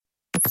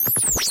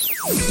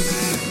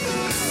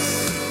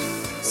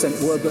St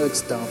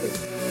Werburgh's, Derby.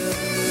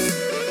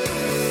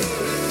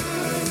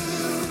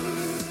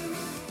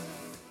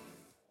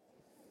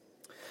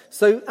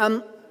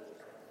 So,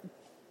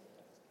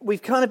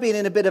 we've kind of been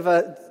in a bit of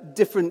a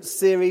different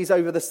series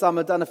over the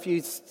summer, done a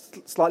few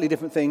slightly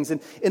different things.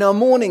 And in our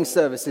morning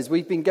services,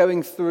 we've been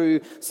going through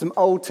some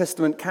Old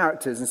Testament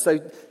characters. And so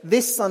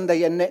this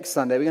Sunday and next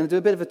Sunday, we're going to do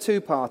a bit of a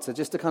two-parter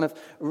just to kind of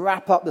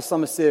wrap up the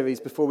summer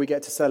series before we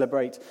get to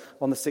celebrate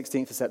on the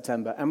 16th of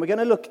September. And we're going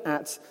to look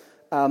at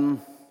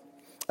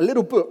a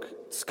little book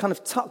that's kind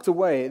of tucked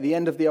away at the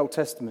end of the Old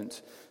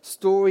Testament,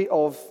 story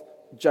of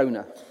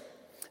Jonah.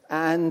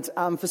 And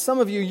for some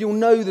of you, you'll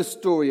know the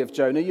story of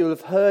Jonah. You'll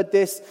have heard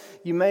this.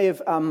 You may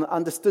have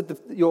understood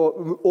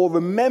or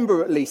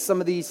remember at least some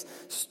of these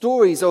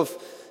stories of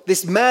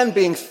this man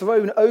being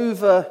thrown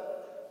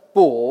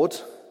overboard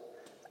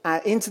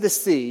into the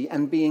sea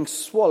and being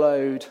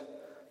swallowed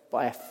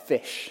by a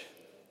fish.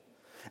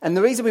 And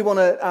the reason we want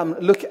to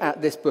look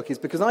at this book is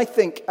because I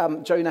think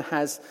Jonah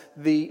has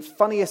the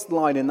funniest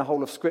line in the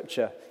whole of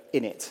Scripture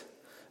in it,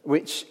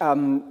 which...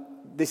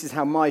 this is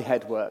how my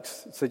head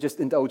works, so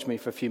just indulge me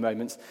for a few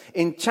moments.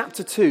 In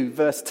chapter 2,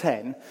 verse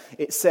 10,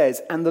 it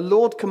says, "And the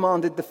Lord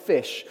commanded the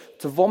fish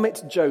to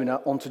vomit Jonah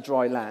onto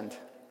dry land."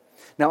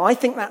 Now, I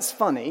think that's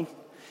funny.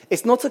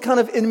 It's not a kind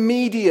of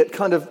immediate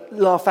kind of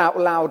laugh out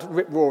loud,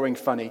 rip-roaring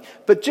funny,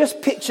 but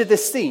just picture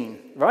this scene,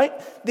 right?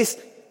 This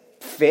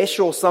fish,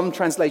 or some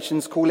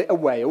translations call it a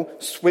whale,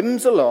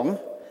 swims along,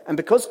 and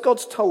because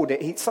God's told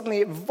it, suddenly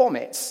it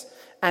vomits.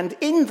 And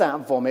in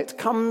that vomit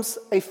comes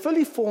a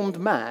fully formed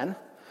man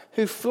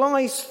who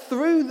flies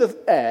through the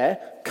air,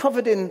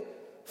 covered in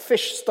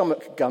fish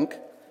stomach gunk,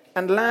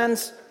 and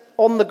lands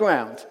on the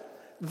ground.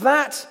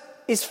 That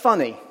is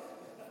funny.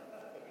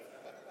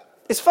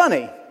 It's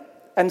funny.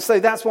 And so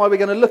that's why we're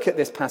going to look at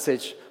this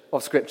passage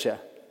of Scripture.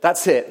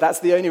 That's it. That's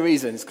the only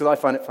reason. It's because I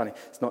find it funny.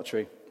 It's not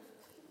true.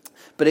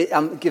 But it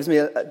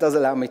does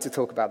allow me to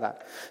talk about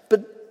that.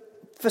 But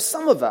for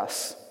some of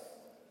us,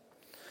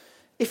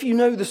 if you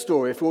know the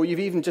story, or you've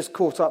even just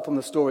caught up on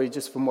the story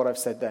just from what I've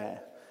said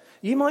there,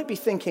 you might be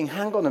thinking,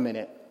 hang on a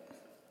minute.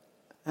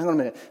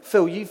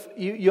 Phil,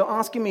 you're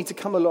asking me to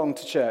come along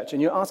to church,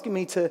 and you're asking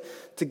me to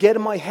get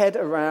my head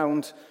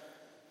around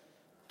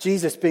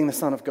Jesus being the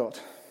Son of God.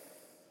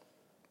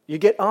 You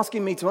get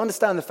asking me to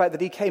understand the fact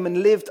that he came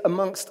and lived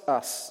amongst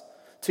us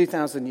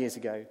 2,000 years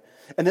ago,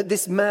 and that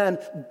this man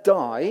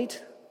died,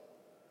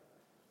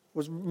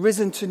 was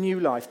risen to new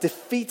life,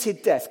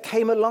 defeated death,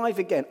 came alive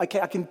again. Okay,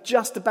 I can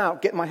just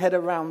about get my head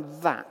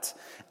around that.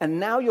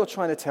 And now you're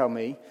trying to tell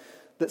me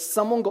that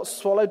someone got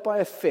swallowed by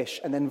a fish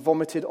and then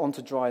vomited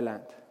onto dry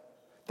land.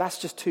 That's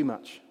just too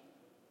much.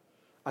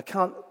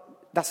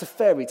 That's a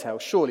fairy tale,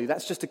 surely.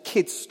 That's just a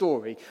kid's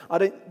story.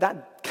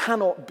 That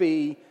cannot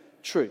be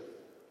true.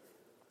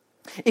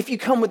 If you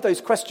come with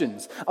those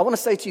questions, I want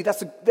to say to you,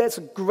 that's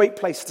a great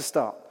place to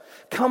start.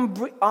 Come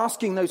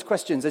asking those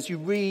questions as you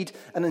read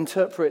and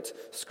interpret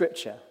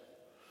Scripture.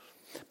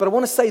 But I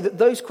want to say that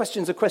those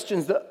questions are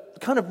questions that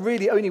kind of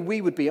really only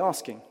we would be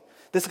asking.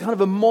 There's a kind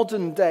of a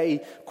modern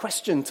day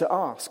question to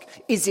ask.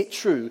 Is it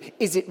true?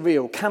 Is it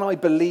real? Can I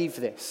believe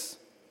this?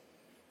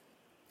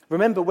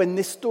 Remember, when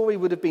this story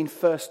would have been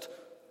first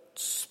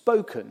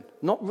spoken,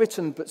 not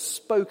written but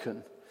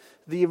spoken,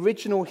 the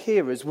original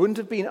hearers wouldn't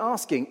have been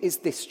asking, is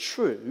this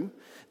true?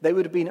 They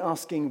would have been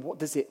asking, what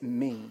does it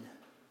mean?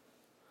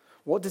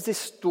 What does this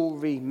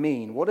story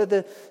mean? What are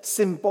the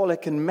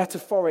symbolic and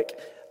metaphoric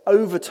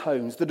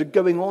overtones that are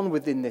going on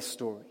within this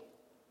story?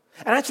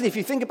 And actually, if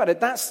you think about it,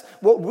 that's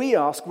what we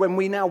ask when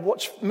we now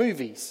watch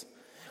movies.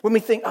 When we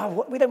think,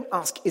 we don't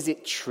ask, is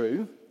it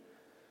true?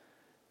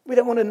 We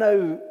don't want to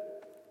know,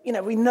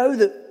 we know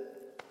that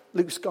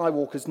Luke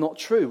Skywalker's not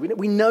true.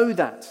 We know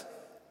that.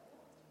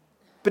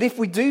 But if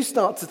we do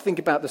start to think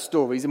about the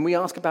stories and we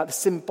ask about the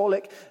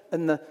symbolic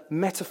and the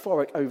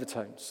metaphoric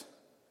overtones.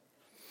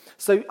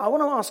 So I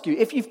want to ask you,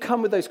 if you've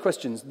come with those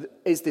questions,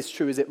 is this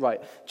true, is it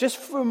right? Just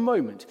for a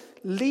moment,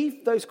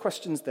 leave those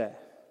questions there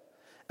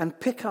and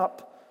pick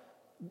up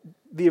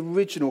the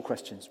original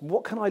questions.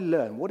 What can I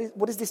learn?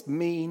 What does this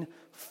mean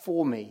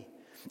for me?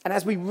 And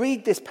as we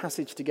read this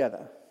passage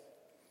together,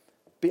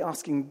 be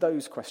asking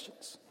those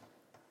questions.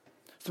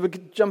 So we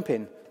could jump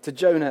in to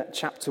Jonah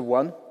chapter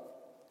 1.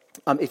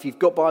 If you've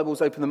got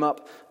Bibles, open them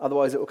up.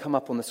 Otherwise, it will come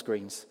up on the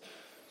screens.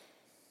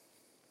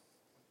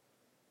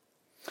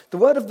 The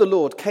word of the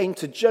Lord came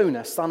to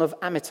Jonah, son of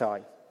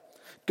Amittai.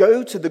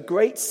 Go to the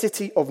great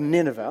city of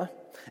Nineveh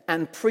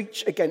and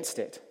preach against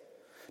it,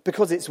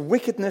 because its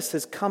wickedness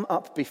has come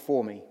up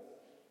before me.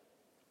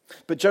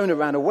 But Jonah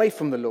ran away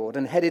from the Lord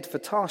and headed for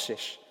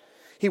Tarshish.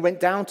 He went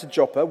down to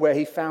Joppa, where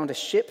he found a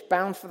ship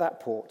bound for that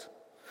port.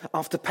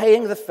 After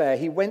paying the fare,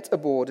 he went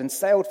aboard and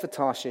sailed for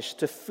Tarshish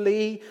to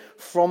flee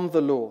from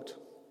the Lord.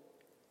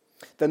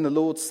 Then the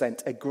Lord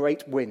sent a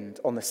great wind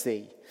on the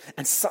sea,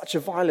 and such a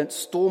violent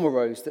storm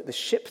arose that the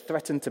ship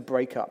threatened to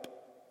break up.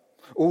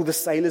 All the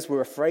sailors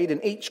were afraid,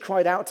 and each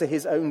cried out to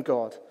his own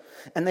God.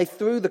 And they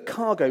threw the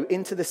cargo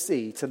into the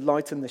sea to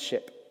lighten the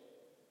ship.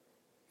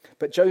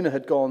 But Jonah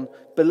had gone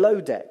below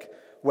deck,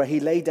 where he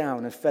lay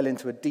down and fell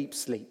into a deep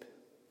sleep.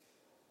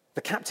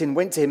 The captain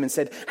went to him and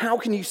said, "How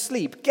can you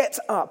sleep? Get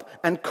up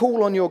and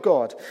call on your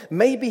God.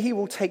 Maybe he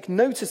will take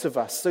notice of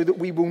us so that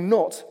we will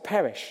not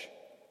perish."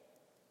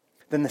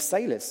 Then the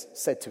sailors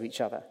said to each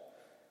other,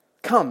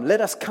 "Come, let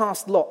us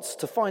cast lots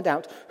to find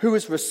out who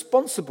is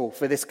responsible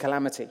for this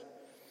calamity."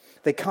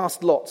 They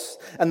cast lots,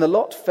 and the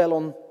lot fell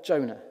on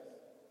Jonah.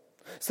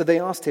 So they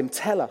asked him,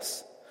 "Tell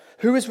us,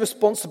 who is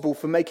responsible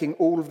for making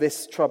all of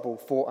this trouble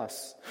for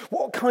us?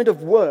 What kind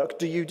of work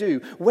do you do?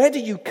 Where do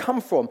you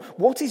come from?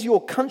 What is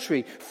your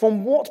country?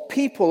 From what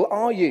people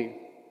are you?"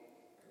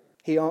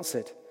 He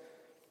answered,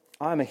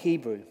 "I am a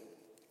Hebrew,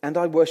 and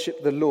I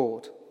worship the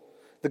Lord,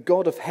 the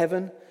God of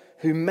heaven,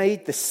 who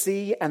made the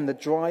sea and the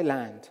dry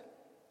land."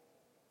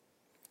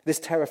 This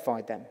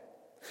terrified them,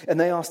 and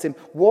they asked him,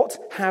 "What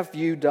have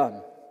you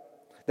done?"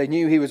 They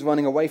knew he was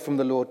running away from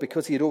the Lord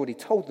because he had already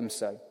told them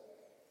so.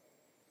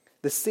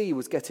 The sea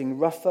was getting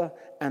rougher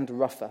and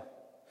rougher.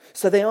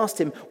 So they asked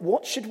him,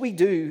 "What should we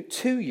do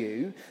to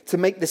you to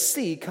make the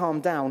sea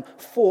calm down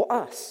for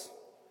us?"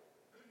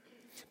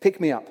 "Pick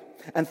me up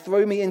and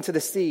throw me into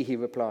the sea," he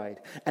replied,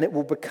 "and it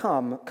will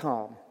become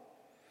calm.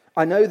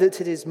 I know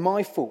that it is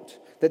my fault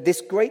that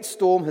this great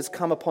storm has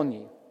come upon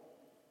you."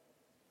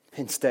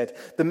 Instead,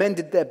 the men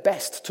did their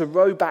best to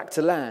row back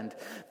to land,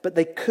 but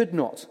they could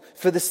not,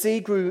 for the sea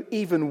grew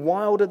even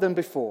wilder than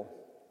before.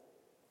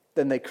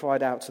 Then they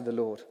cried out to the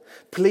Lord,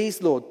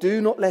 "Please, Lord, do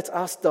not let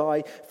us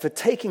die for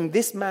taking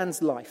this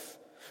man's life.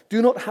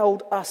 Do not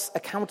hold us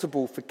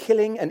accountable for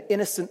killing an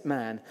innocent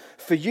man,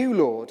 for you,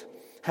 Lord,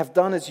 have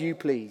done as you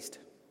pleased."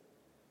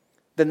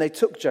 Then they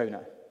took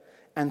Jonah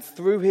and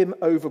threw him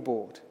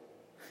overboard,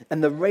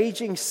 and the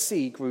raging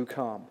sea grew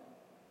calm.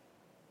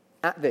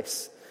 At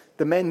this,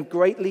 the men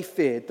greatly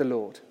feared the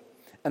Lord,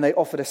 and they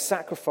offered a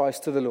sacrifice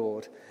to the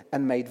Lord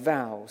and made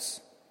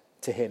vows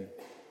to him.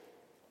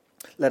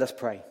 Let us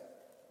pray.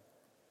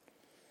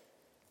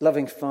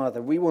 Loving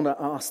Father, we want to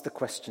ask the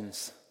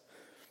questions.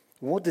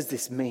 What does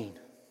this mean?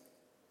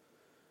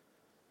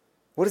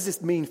 What does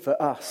this mean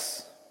for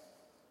us?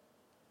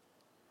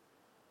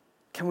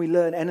 Can we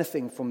learn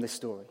anything from this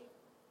story?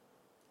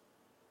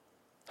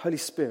 Holy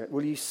Spirit,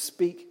 will you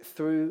speak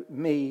through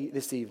me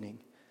this evening?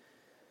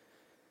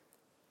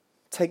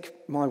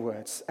 Take my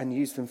words and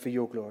use them for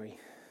your glory.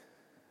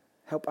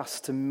 Help us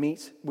to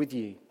meet with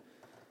you.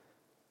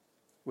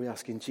 We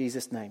ask in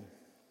Jesus' name.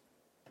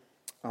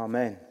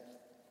 Amen.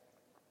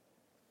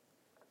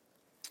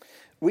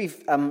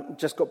 We've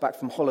just got back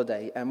from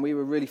holiday, and we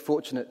were really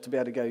fortunate to be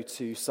able to go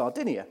to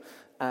Sardinia,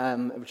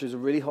 which is a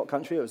really hot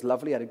country. It was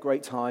lovely. I had a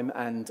great time,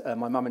 and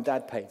my mum and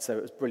dad paid, so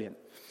it was brilliant.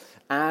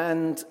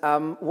 And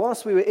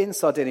whilst we were in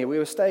Sardinia, we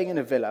were staying in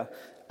a villa,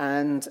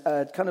 and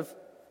it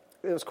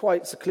was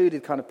quite a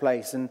secluded kind of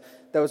place, and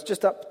there was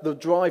just up the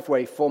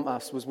driveway from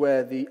us was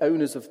where the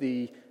owners of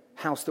the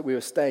house that we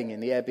were staying in,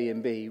 the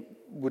Airbnb,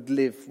 would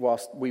live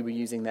whilst we were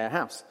using their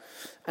house.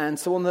 And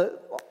so on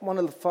one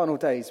of the final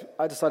days,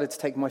 I decided to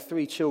take my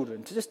 3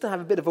 children to have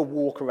a bit of a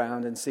walk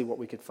around and see what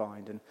we could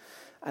find.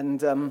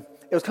 And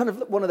it was kind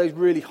of one of those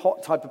really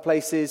hot type of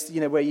places,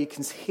 where you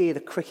can hear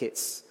the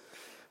crickets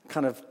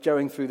kind of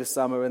going through the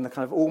summer and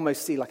kind of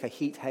almost see like a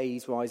heat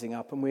haze rising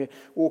up. And we're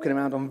walking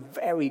around on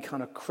very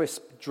kind of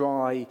crisp,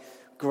 dry,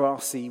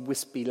 grassy,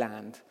 wispy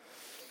land.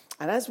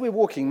 And as we're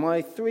walking,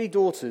 my 3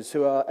 daughters,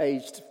 who are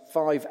aged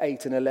 5,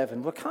 8, and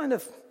 11, were kind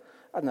of,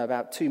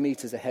 about 2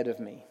 meters ahead of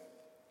me.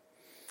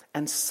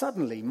 And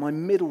suddenly, my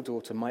middle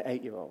daughter, my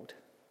 8-year-old,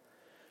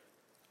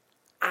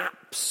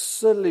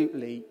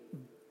 absolutely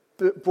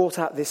brought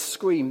out this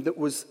scream that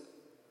was,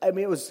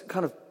 it was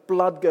kind of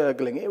blood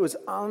gurgling. It was,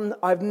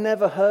 I've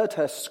never heard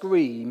her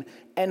scream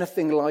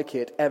anything like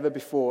it ever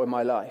before in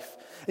my life.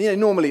 And,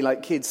 normally,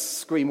 kids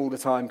scream all the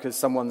time because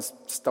someone's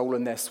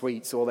stolen their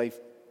sweets or they've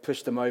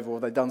pushed them over or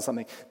they've done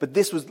something. But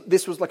this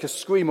was like a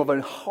scream of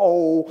a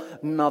whole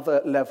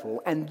nother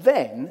level. And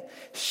then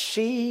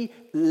she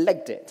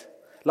legged it.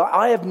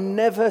 I have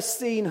never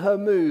seen her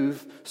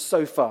move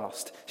so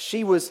fast.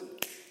 She was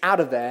out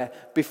of there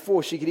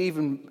before I could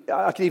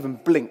even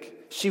blink.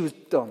 She was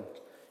done.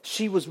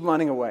 She was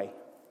running away.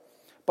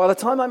 By the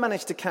time I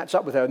managed to catch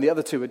up with her, and the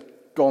other 2 had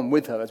gone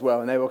with her as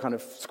well, and they were kind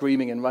of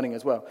screaming and running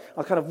as well, I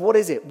was kind of, what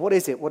is it? What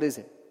is it? What is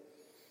it?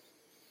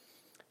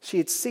 She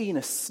had seen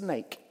a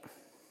snake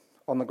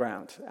on the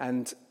ground.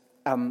 And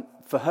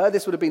for her,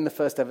 this would have been the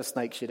first ever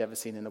snake she'd ever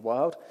seen in the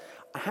wild.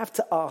 I have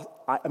to ask,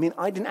 I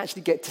didn't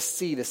actually get to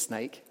see the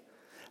snake.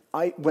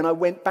 When I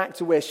went back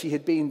to where she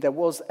had been, there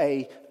was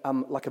a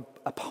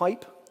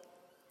pipe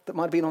that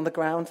might have been on the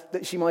ground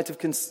that she might have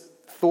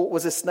thought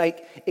was a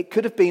snake. It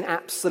could have been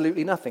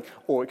absolutely nothing,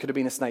 or it could have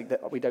been a snake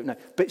that we don't know.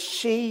 But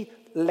she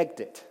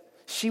legged it.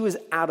 She was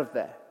out of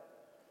there.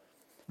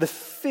 The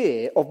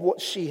fear of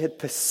what she had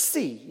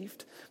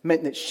perceived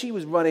meant that she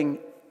was running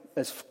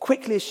as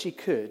quickly as she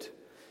could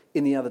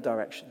in the other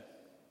direction.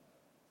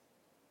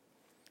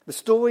 The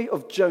story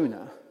of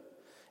Jonah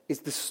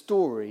is the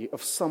story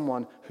of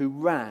someone who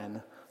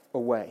ran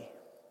away.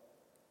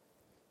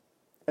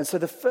 And so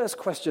the first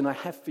question I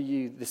have for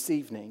you this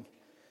evening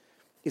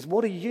is,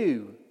 what are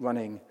you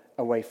running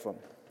away from?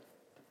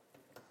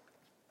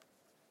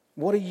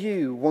 What are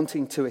you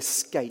wanting to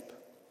escape?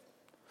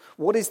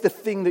 What is the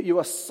thing that you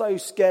are so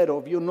scared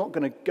of you're not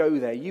going to go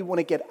there? You want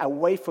to get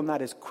away from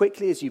that as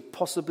quickly as you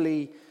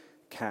possibly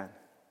can.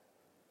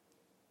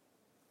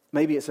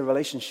 Maybe it's a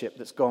relationship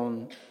that's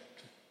gone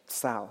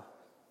sour.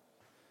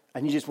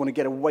 And you just want to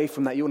get away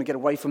from that. You want to get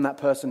away from that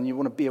person. You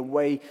want to be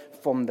away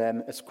from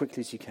them as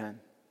quickly as you can.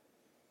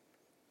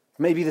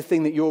 Maybe the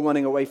thing that you're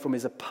running away from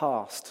is a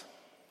past.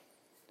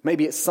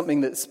 Maybe it's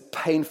something that's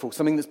painful,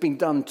 something that's been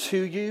done to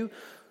you,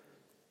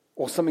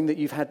 or something that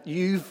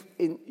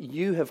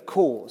you have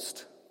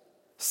caused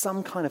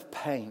some kind of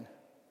pain.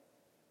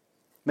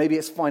 Maybe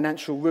it's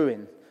financial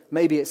ruin.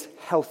 Maybe it's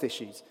health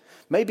issues.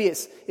 Maybe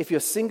it's, if you're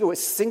single,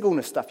 it's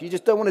singleness stuff. You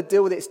just don't want to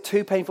deal with it. It's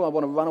too painful. I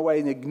want to run away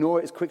and ignore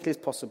it as quickly as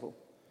possible.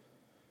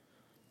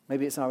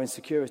 Maybe it's our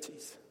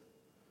insecurities.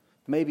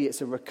 Maybe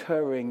it's a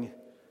recurring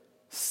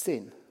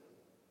sin.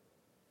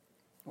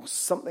 Or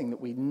something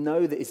that we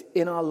know that is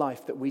in our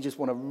life that we just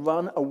want to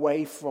run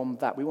away from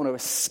that. We want to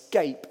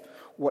escape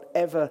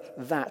whatever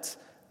that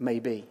may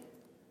be.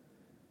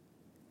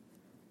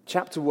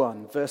 Chapter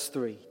 1, verse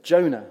 3.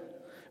 Jonah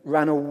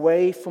ran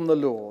away from the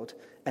Lord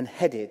and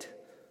headed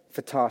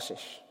for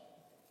Tarshish.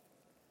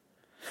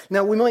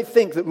 Now, we might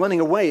think that running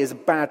away is a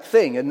bad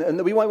thing, and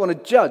that we might want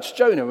to judge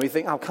Jonah. We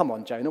think, oh, come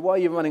on, Jonah, why are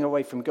you running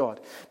away from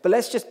God? But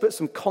let's just put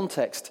some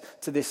context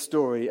to this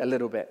story a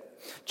little bit.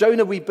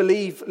 Jonah, we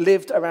believe,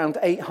 lived around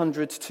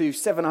 800 to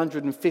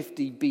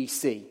 750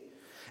 BC.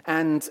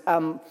 And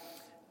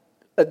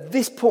at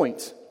this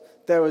point,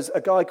 there was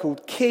a guy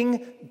called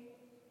King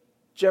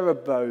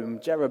Jeroboam,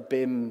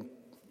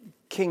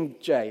 King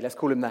J, let's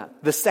call him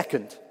that, the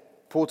second.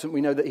 Important,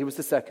 we know that he was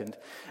the second.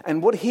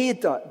 And what he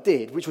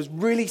did, which was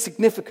really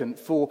significant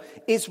for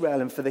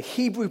Israel and for the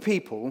Hebrew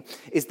people,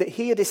 is that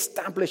he had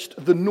established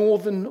the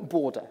northern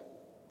border.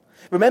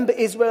 Remember,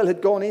 Israel had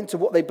gone into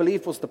what they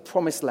believed was the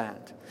promised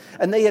land.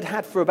 And they had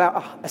had for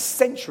about a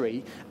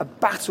century a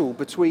battle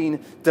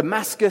between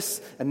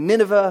Damascus and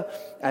Nineveh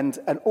and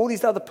all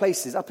these other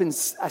places up in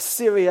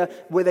Assyria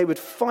where they would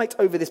fight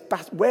over this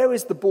battle. Where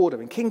is the border?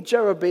 And King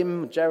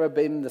Jeroboam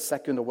the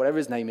second, or whatever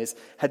his name is,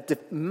 had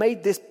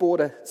made this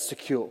border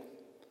secure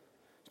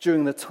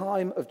during the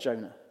time of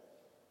Jonah.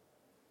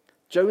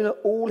 Jonah,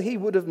 all he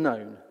would have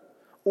known,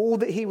 all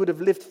that he would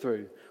have lived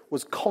through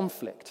was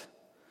conflict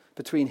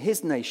between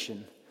his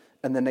nation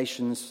and the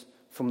nations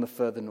from the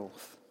further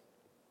north.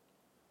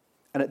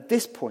 And at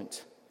this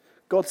point,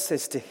 God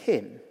says to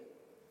him,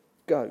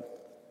 go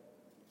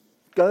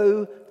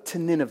to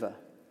Nineveh,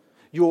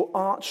 your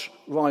arch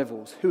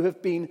rivals who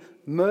have been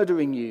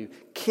murdering you,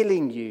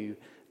 killing you,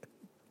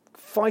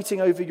 fighting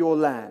over your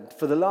land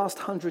for the last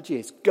 100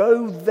 years.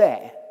 Go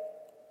there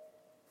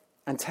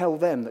and tell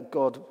them that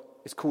God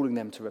is calling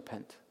them to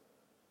repent.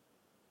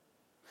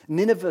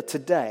 Nineveh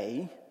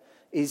today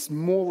is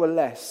more or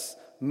less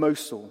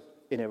Mosul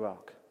in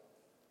Iraq.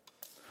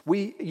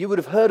 You would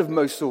have heard of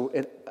Mosul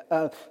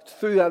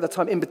throughout the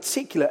time, in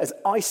particular as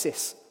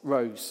ISIS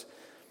rose.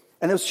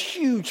 And there was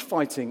huge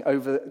fighting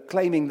over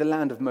claiming the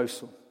land of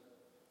Mosul.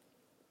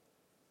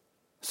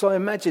 So I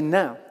imagine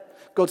now,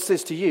 God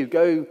says to you,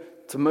 go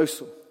to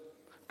Mosul.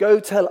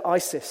 Go tell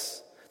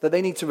ISIS that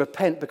they need to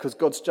repent because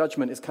God's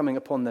judgment is coming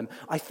upon them.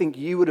 I think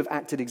you would have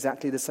acted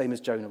exactly the same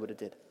as Jonah would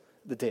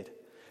have did.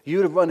 You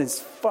would have run as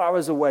far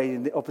as away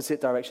in the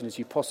opposite direction as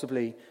you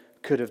possibly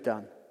could have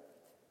done.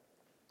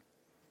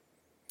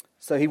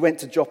 So he went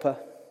to Joppa.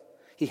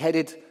 He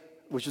headed,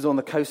 which was on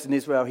the coast in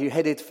Israel, he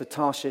headed for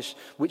Tarshish,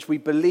 which we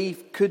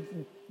believe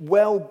could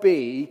well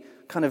be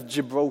kind of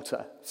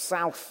Gibraltar,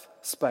 South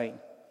Spain.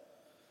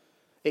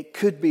 It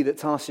could be that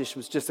Tarshish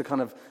was just a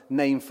kind of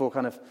name for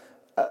kind of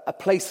a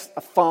place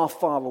far,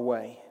 far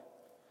away.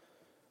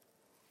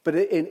 But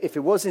if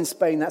it was in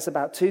Spain, that's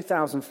about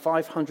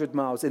 2,500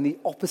 miles in the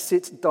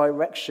opposite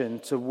direction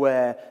to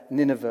where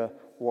Nineveh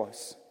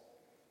was.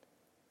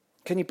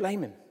 Can you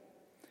blame him?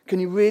 Can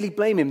you really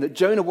blame him that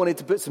Jonah wanted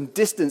to put some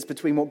distance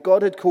between what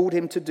God had called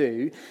him to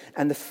do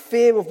and the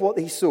fear of what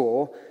he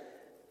saw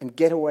and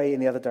get away in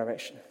the other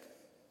direction?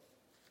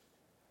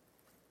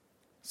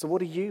 So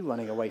what are you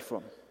running away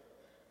from?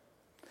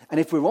 And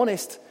if we're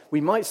honest,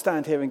 we might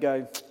stand here and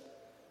go,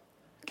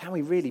 can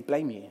we really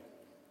blame you?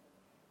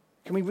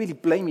 Can we really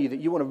blame you that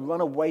you want to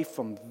run away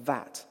from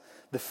that,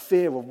 the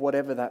fear of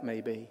whatever that may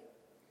be?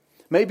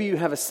 Maybe you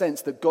have a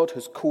sense that God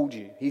has called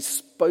you. He's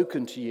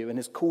spoken to you and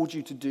has called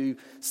you to do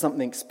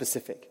something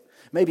specific.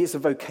 Maybe it's a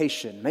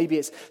vocation. Maybe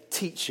it's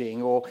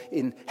teaching or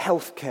in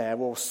healthcare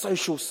or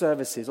social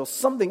services or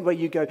something where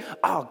you go,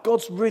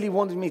 God's really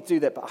wanted me to do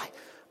that, but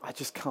I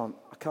just can't.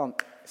 I can't.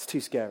 It's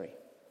too scary.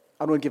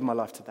 I don't want to give my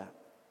life to that.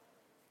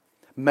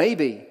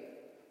 Maybe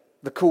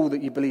the call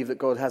that you believe that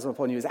God has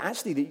upon you is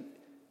actually that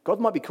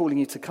God might be calling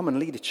you to come and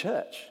lead a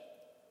church.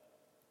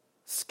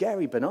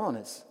 Scary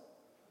bananas.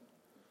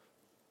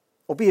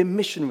 Or be a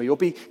missionary, or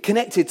be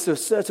connected to a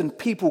certain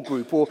people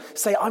group, or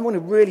say, I want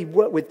to really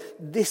work with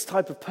this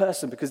type of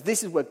person because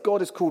this is what God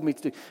has called me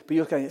to do. But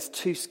you're going, it's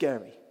too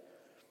scary.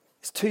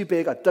 It's too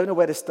big. I don't know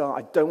where to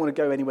start. I don't want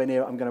to go anywhere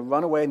near it. I'm going to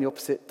run away in the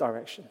opposite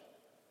direction.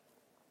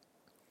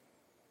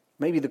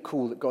 Maybe the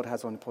call that God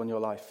has upon your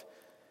life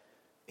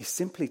is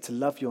simply to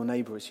love your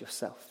neighbor as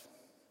yourself.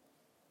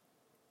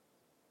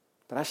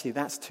 But actually,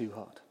 that's too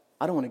hard.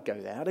 I don't want to go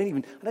there. I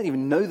don't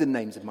even know the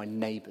names of my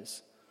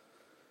neighbors.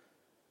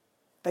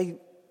 They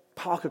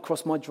park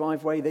across my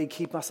driveway. They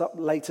keep us up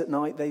late at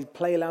night. They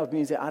play loud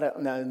music.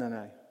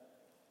 No.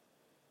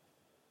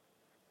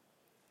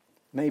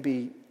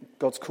 Maybe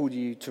God's called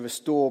you to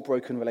restore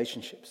broken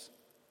relationships,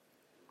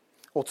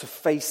 or to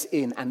face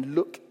in and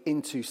look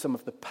into some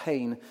of the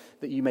pain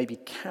that you may be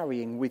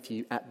carrying with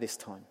you at this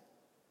time.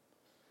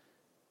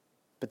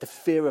 But the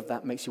fear of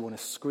that makes you want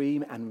to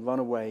scream and run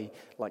away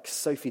like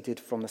Sophie did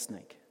from the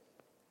snake.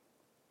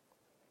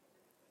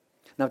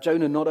 Now,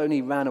 Jonah not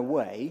only ran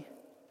away,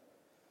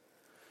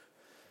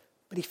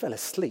 but he fell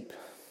asleep.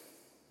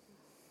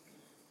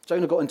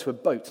 Jonah got into a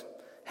boat,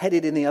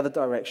 headed in the other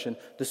direction.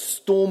 The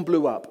storm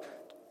blew up.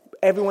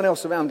 Everyone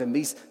else around him,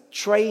 these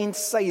trained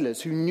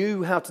sailors who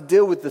knew how to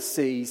deal with the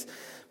seas,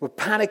 were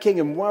panicking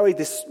and worried.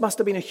 This must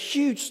have been a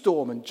huge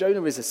storm, and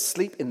Jonah is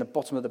asleep in the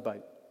bottom of the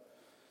boat.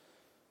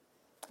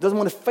 He doesn't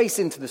want to face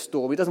into the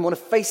storm. He doesn't want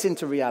to face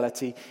into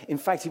reality. In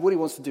fact, what he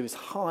wants to do is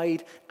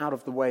hide out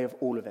of the way of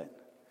all of it.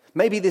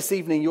 Maybe this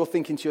evening you're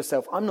thinking to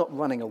yourself, I'm not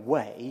running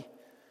away,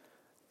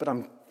 but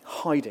I'm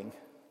hiding.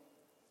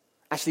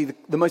 Actually,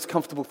 the most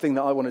comfortable thing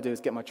that I want to do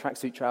is get my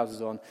tracksuit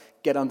trousers on,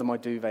 get under my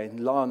duvet and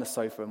lie on the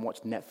sofa and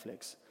watch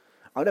Netflix.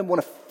 I don't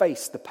want to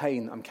face the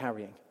pain I'm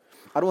carrying.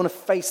 I don't want to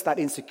face that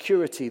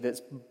insecurity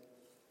that's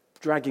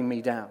dragging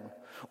me down,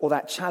 or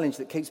that challenge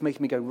that keeps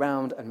making me go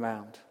round and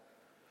round.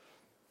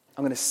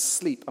 I'm going to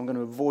sleep. I'm going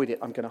to avoid it.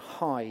 I'm going to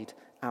hide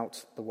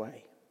out the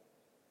way.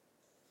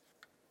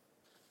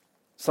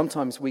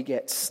 Sometimes we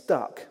get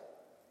stuck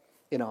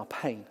in our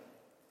pain.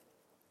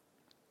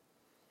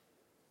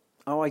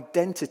 Our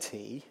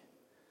identity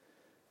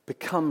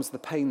becomes the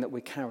pain that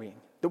we're carrying.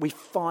 That we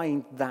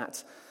find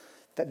that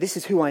this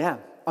is who I am.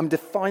 I'm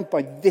defined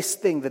by this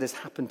thing that has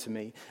happened to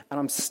me, and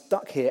I'm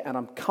stuck here, and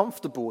I'm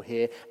comfortable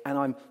here, and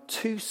I'm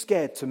too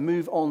scared to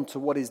move on to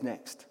what is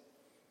next.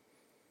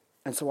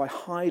 And so I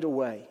hide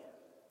away.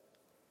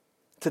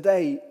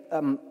 Today,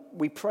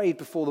 we prayed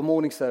before the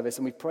morning service,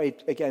 and we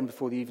prayed again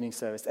before the evening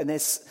service. And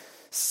there's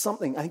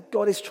something, I think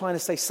God is trying to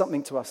say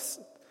something to us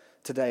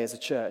today as a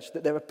church,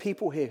 that there are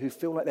people here who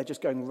feel like they're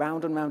just going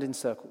round and round in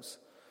circles.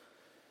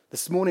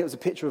 This morning it was a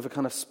picture of a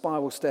kind of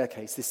spiral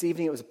staircase. This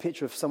evening it was a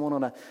picture of someone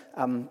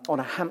on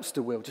a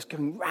hamster wheel, just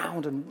going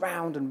round and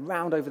round and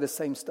round over the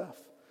same stuff.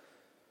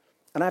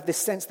 And I have this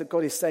sense that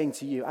God is saying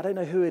to you, I don't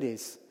know who it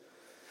is,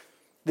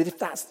 that if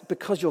that's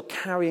because you're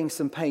carrying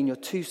some pain, you're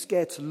too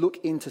scared to look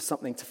into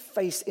something, to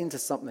face into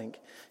something,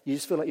 you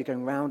just feel like you're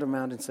going round and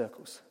round in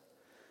circles.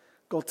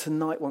 God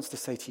tonight wants to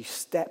say to you,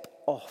 step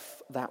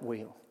off that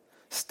wheel.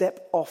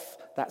 Step off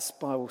that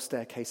spiral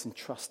staircase and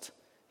trust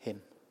him.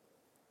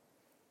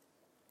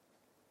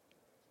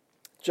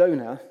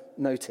 Jonah,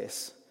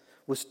 notice,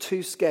 was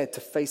too scared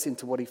to face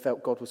into what he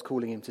felt God was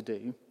calling him to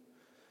do,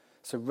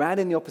 so ran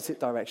in the opposite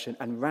direction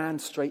and ran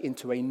straight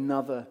into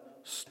another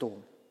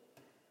storm.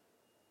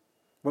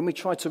 When we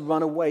try to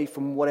run away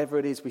from whatever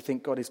it is we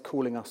think God is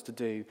calling us to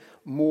do,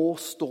 more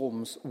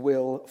storms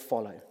will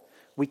follow.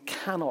 We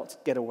cannot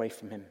get away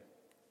from him.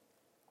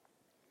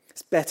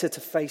 It's better to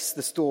face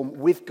the storm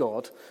with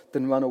God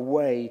than run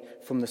away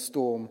from the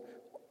storm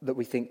that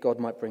we think God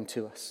might bring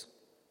to us.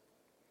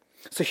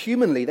 So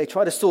humanly, they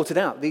try to sort it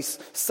out. These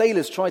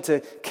sailors try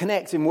to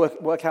connect and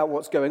work out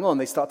what's going on.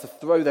 They start to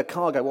throw their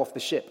cargo off the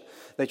ship.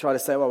 They try to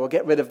say, well, we'll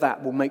get rid of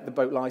that. We'll make the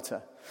boat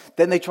lighter.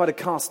 Then they try to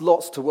cast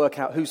lots to work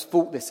out whose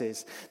fault this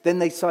is. Then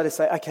they try to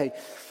say, okay,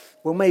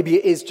 well, maybe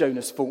it is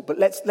Jonah's fault, but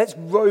let's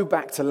row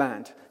back to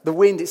land. The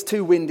wind, it's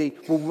too windy,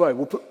 we'll row.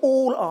 We'll put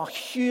all our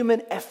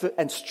human effort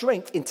and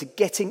strength into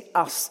getting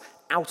us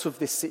out of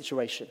this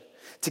situation,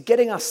 to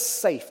getting us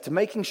safe, to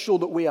making sure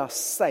that we are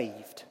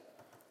saved.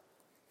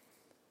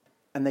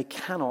 And they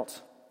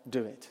cannot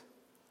do it.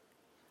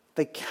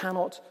 They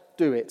cannot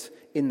do it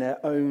in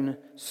their own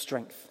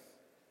strength.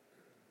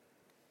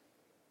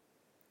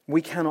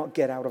 We cannot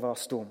get out of our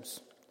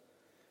storms.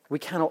 We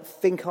cannot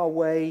think our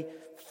way,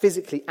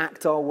 physically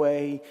act our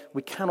way.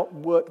 We cannot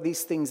work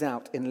these things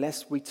out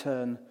unless we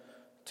turn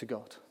to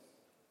God.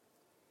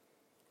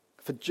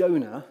 For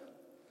Jonah,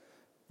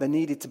 there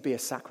needed to be a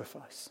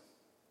sacrifice.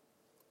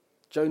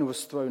 Jonah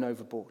was thrown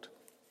overboard.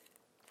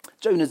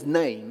 Jonah's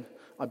name,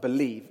 I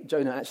believe,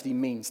 Jonah actually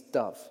means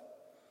dove.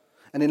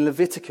 And in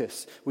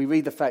Leviticus, we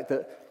read the fact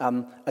that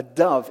a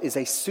dove is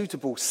a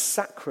suitable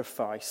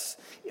sacrifice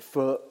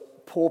for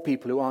poor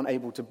people who aren't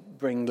able to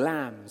bring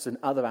lambs and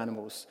other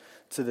animals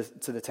to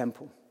the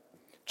temple.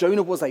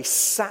 Jonah was a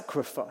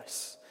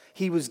sacrifice.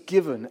 He was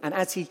given, and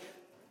as he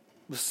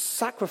was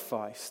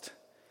sacrificed,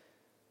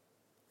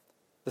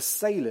 the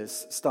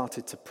sailors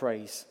started to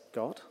praise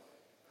God,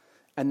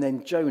 and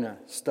then Jonah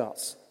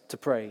starts to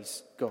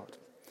praise God.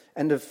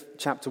 End of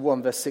chapter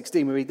 1, verse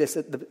 16, we read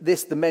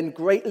this. The men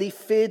greatly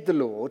feared the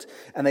Lord,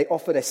 and they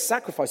offered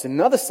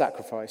another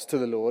sacrifice to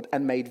the Lord,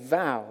 and made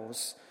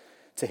vows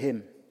to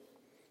him.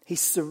 He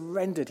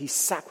surrendered, he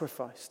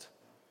sacrificed.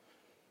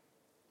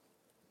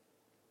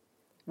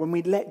 When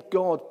we let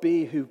God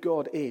be who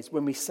God is,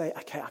 when we say,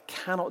 okay, I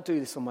cannot do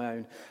this on my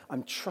own,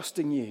 I'm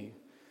trusting you,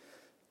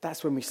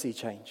 that's when we see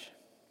change.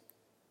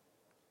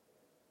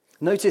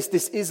 Notice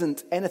this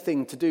isn't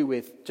anything to do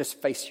with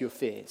just face your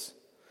fears.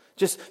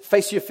 Just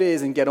face your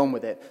fears and get on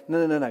with it.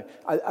 No.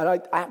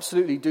 I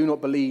absolutely do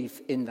not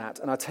believe in that.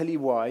 And I'll tell you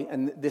why,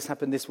 and this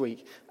happened this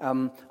week.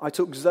 I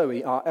took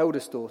Zoe, our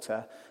eldest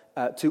daughter,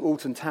 to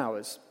Alton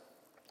Towers.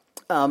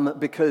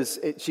 Because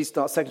she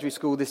starts secondary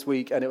school this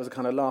week, and it was a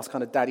kind of last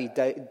kind of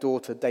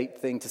daddy-daughter date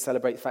thing to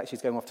celebrate the fact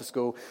she's going off to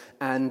school.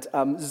 And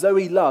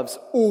Zoe loves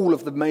all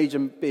of the major,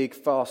 big,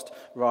 fast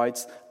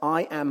rides.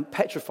 I am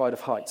petrified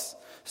of heights.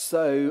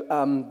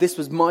 So this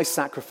was my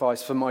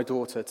sacrifice for my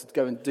daughter to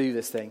go and do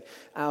this thing.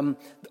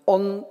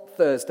 On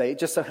Thursday, it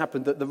just so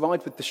happened that the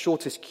ride with the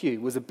shortest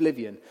queue was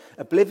Oblivion.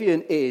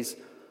 Oblivion is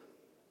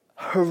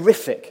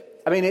horrific.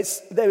 I mean,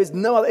 it's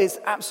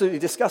absolutely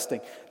disgusting.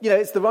 You know,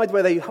 it's the ride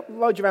where they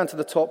ride you around to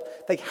the top,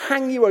 they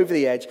hang you over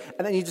the edge,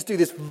 and then you just do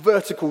this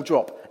vertical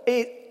drop.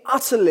 It's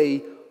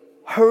utterly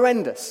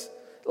horrendous.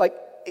 Like,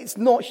 it's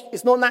not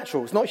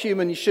natural, it's not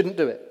human, you shouldn't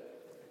do it.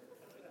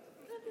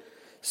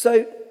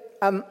 So,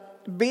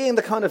 being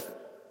the kind of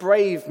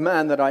brave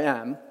man that I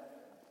am,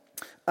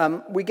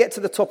 we get to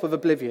the top of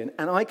Oblivion,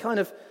 and I kind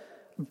of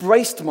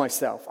braced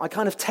myself. I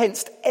kind of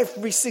tensed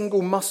every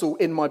single muscle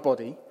in my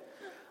body.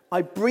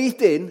 I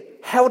breathed in,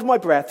 held my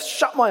breath,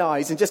 shut my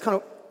eyes, and just kind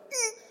of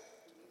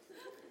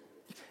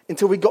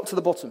until we got to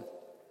the bottom.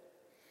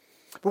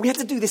 But we had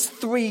to do this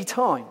 3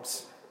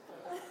 times.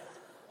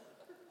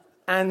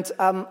 And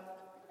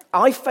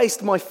I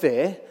faced my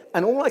fear,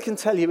 and all I can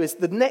tell you is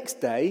the next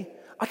day,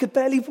 I could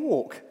barely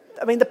walk.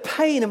 I mean, the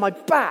pain in my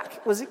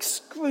back was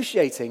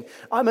excruciating.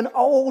 I'm an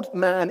old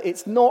man.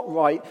 It's not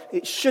right.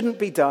 It shouldn't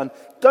be done.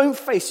 Don't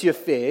face your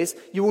fears.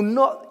 You will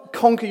not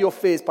conquer your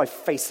fears by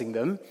facing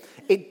them.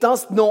 It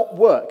does not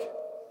work.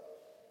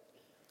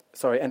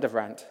 Sorry, end of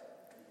rant.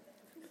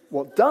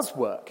 What does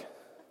work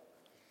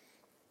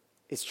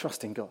is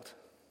trusting God.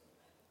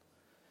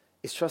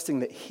 It's trusting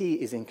that he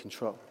is in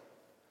control.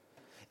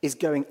 It's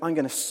going, I'm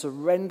going to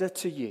surrender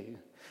to you.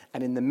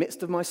 And in the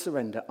midst of my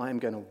surrender, I am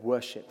going to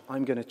worship.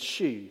 I'm going to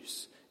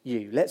choose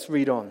you. Let's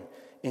read on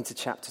into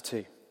chapter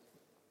 2.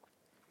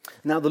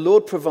 Now the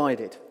Lord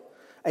provided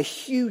a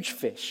huge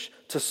fish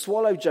to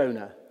swallow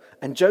Jonah,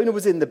 and Jonah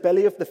was in the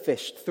belly of the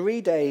fish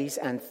 3 days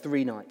and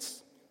 3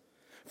 nights.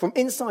 From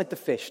inside the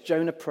fish,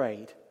 Jonah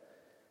prayed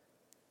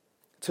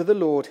to the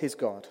Lord his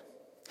God.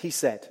 He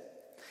said,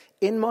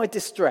 in my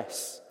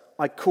distress,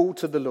 I called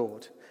to the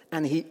Lord,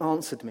 and he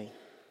answered me.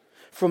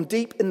 From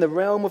deep in the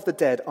realm of the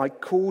dead, I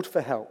called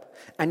for help,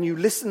 and you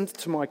listened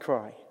to my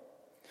cry.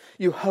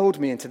 You hurled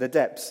me into the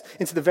depths,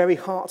 into the very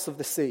hearts of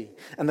the sea,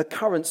 and the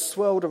currents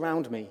swirled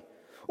around me.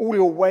 All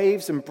your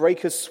waves and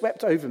breakers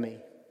swept over me.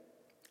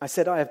 I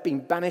said, I have been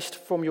banished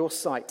from your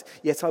sight,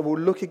 yet I will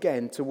look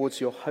again towards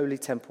your holy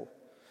temple.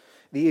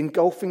 The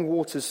engulfing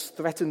waters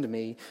threatened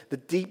me, the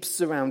deep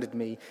surrounded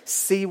me,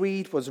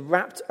 seaweed was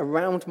wrapped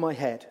around my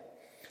head.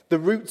 To the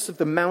roots of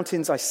the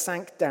mountains I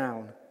sank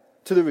down.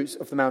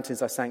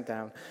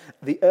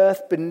 The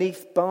earth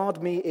beneath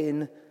barred me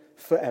in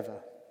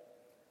forever.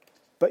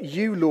 But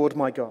you, Lord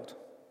my God,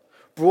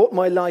 brought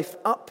my life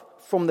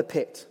up from the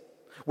pit.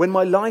 When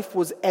my life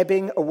was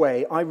ebbing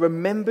away, I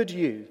remembered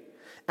you,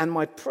 and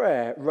my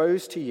prayer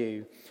rose to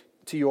you,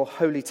 to your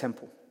holy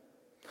temple.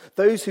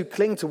 Those who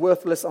cling to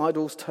worthless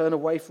idols turn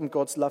away from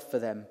God's love for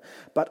them.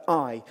 But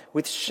I,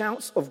 with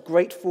shouts of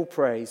grateful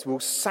praise, will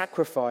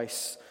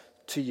sacrifice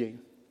to you.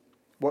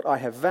 What I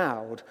have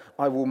vowed,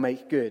 I will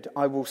make good.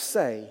 I will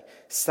say,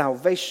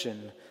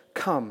 salvation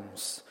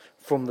comes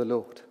from the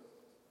Lord.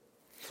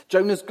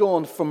 Jonah's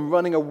gone from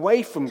running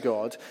away from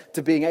God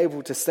to being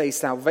able to say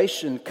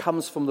salvation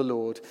comes from the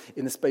Lord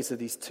in the space of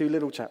these 2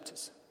 little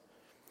chapters.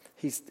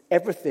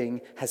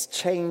 Everything has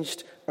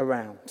changed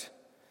around.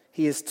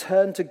 He has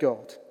turned to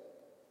God.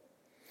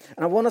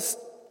 And I want us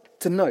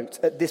to note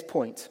at this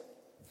point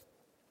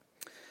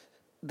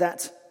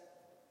that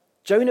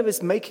Jonah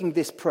is making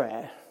this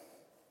prayer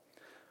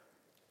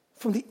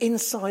from the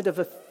inside of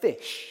a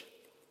fish.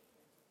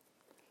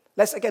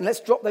 Let's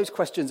drop those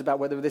questions about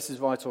whether this is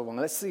right or wrong.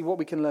 Let's see what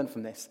we can learn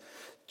from this.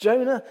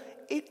 Jonah,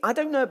 I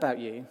don't know about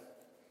you,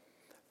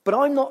 but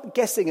I'm not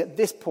guessing at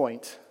this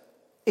point,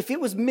 if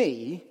it was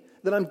me,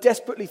 that I'm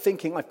desperately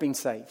thinking I've been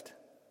saved.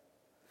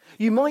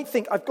 You might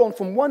think I've gone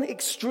from one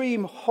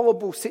extreme,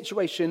 horrible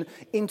situation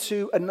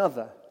into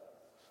another.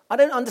 I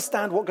don't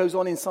understand what goes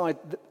on inside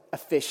a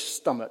fish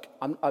stomach.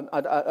 I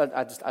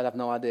have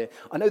no idea.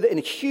 I know that in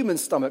a human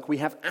stomach we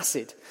have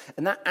acid,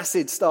 and that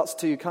acid starts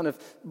to kind of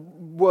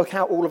work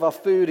out all of our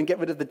food and get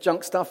rid of the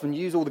junk stuff and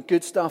use all the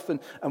good stuff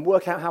and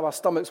work out how our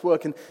stomachs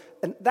work. And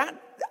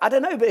that, I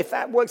don't know, but if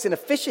that works in a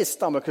fish's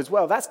stomach as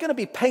well, that's going to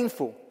be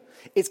painful.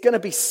 It's going to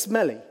be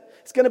smelly.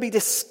 It's going to be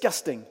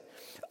disgusting.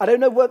 I don't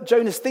know what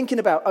Jonah's thinking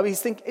about. I mean,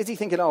 is he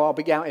thinking, oh, I'll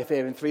be out of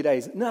here in 3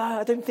 days? No,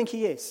 I don't think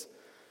he is.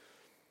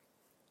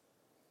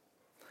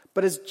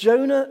 But as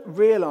Jonah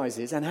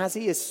realizes, and as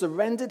he has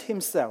surrendered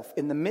himself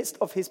in the midst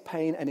of his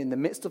pain and in the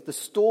midst of the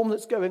storm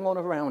that's going on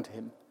around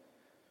him,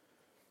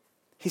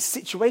 his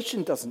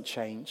situation doesn't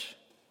change,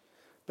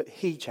 but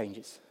he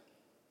changes.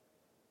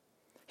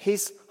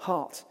 His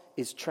heart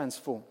is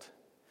transformed.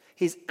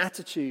 His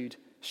attitude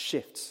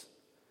shifts.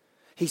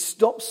 He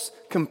stops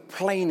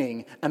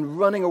complaining and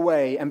running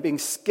away and being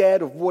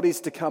scared of what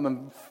is to come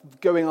and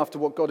going after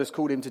what God has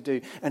called him to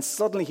do. And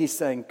suddenly he's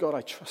saying, God,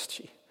 I trust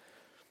you.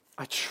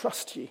 I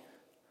trust you.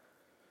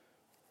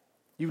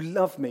 You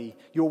love me.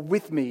 You're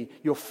with me.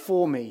 You're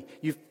for me.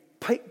 You've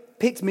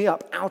picked me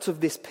up out of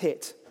this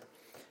pit.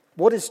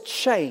 What has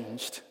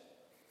changed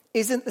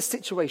isn't the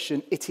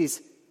situation, it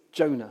is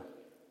Jonah.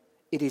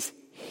 It is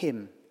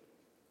him.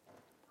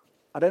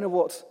 I don't know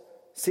what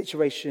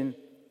situation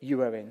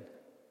you are in.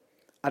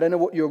 I don't know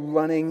what you're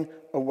running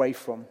away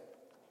from.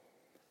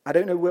 I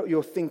don't know what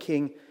you're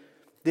thinking,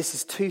 this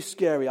is too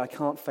scary, I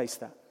can't face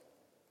that.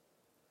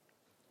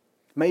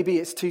 Maybe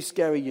it's too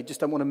scary, you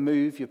just don't want to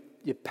move,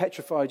 you're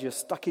petrified, you're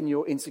stuck in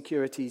your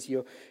insecurities,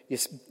 you're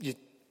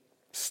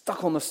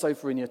stuck on the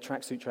sofa in your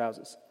tracksuit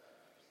trousers.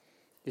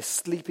 You're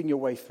sleeping your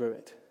way through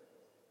it.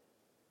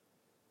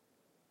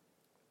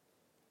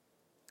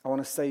 I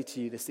want to say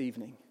to you this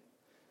evening,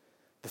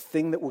 the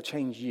thing that will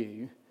change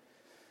you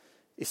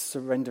is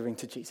surrendering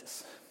to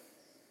Jesus.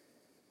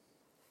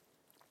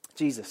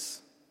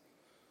 Jesus,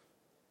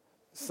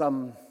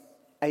 some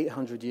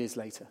 800 years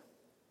later,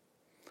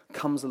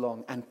 comes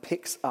along and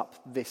picks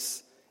up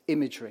this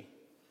imagery.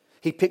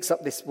 He picks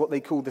up this, what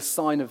they call the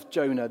sign of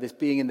Jonah, this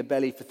being in the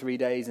belly for 3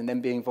 days and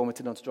then being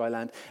vomited onto dry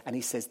land, and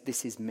he says,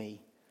 this is me.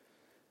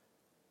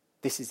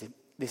 This is it.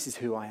 This is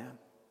who I am.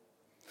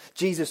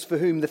 Jesus, for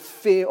whom the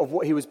fear of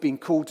what he was being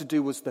called to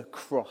do was the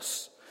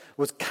cross,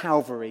 was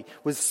Calvary,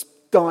 was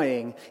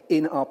dying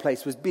in our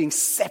place, was being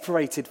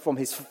separated from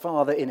his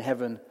Father in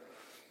heaven.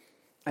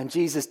 And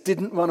Jesus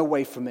didn't run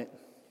away from it.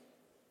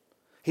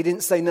 He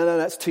didn't say, no,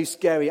 that's too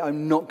scary.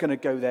 I'm not going to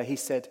go there. He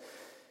said,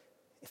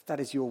 if that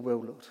is your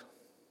will, Lord.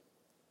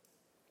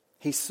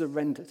 He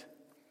surrendered.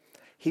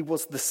 He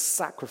was the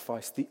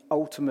sacrifice, the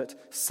ultimate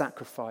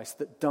sacrifice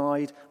that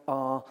died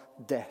our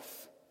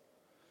death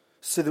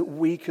so that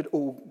we could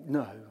all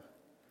know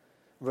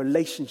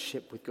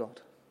relationship with God.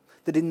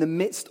 That in the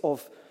midst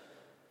of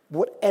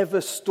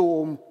whatever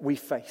storm we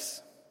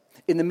face,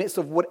 in the midst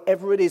of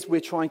whatever it is we're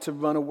trying to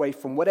run away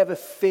from, whatever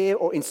fear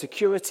or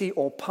insecurity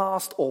or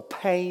past or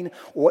pain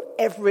or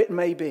whatever it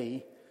may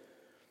be,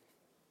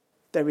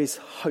 there is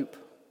hope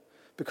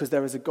because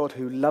there is a God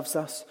who loves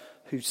us,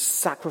 who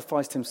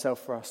sacrificed himself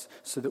for us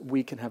so that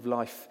we can have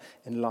life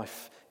in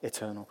life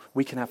eternal.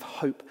 We can have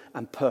hope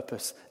and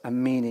purpose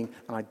and meaning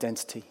and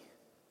identity.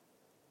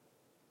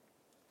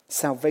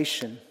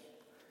 Salvation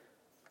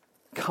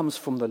comes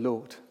from the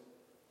Lord.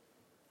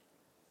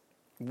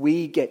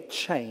 We get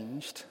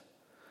changed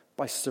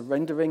by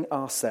surrendering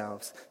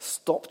ourselves.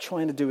 Stop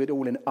trying to do it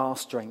all in our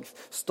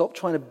strength. Stop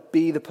trying to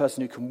be the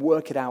person who can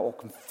work it out or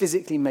can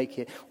physically make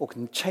it or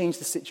can change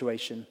the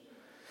situation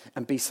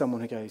and be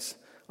someone who goes,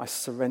 I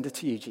surrender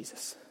to you,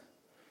 Jesus.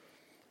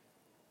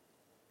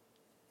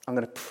 I'm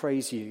going to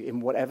praise you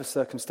in whatever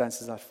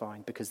circumstances I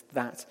find because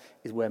that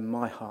is where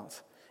my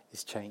heart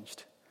is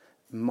changed.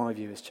 My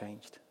view is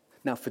changed.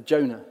 Now for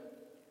Jonah,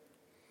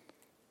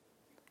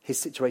 his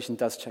situation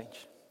does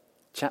change.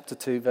 Chapter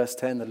 2, verse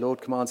 10, the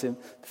Lord commands him,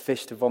 the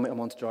fish to vomit him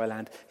onto dry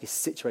land. His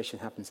situation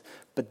happens.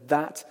 But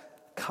that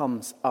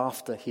comes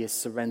after he has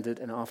surrendered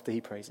and after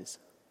he praises.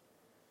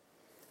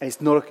 And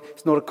it's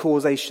not a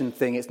causation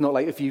thing. It's not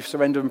like if you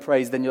surrender and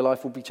praise, then your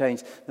life will be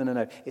changed.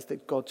 No. It's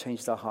that God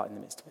changes our heart in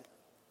the midst of it.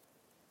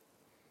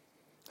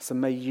 So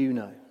may you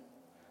know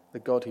the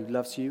God who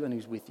loves you and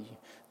who's with you,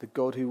 the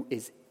God who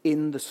is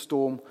in the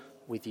storm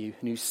with you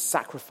and who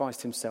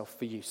sacrificed himself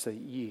for you so that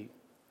you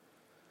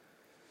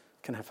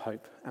can have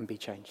hope and be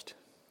changed.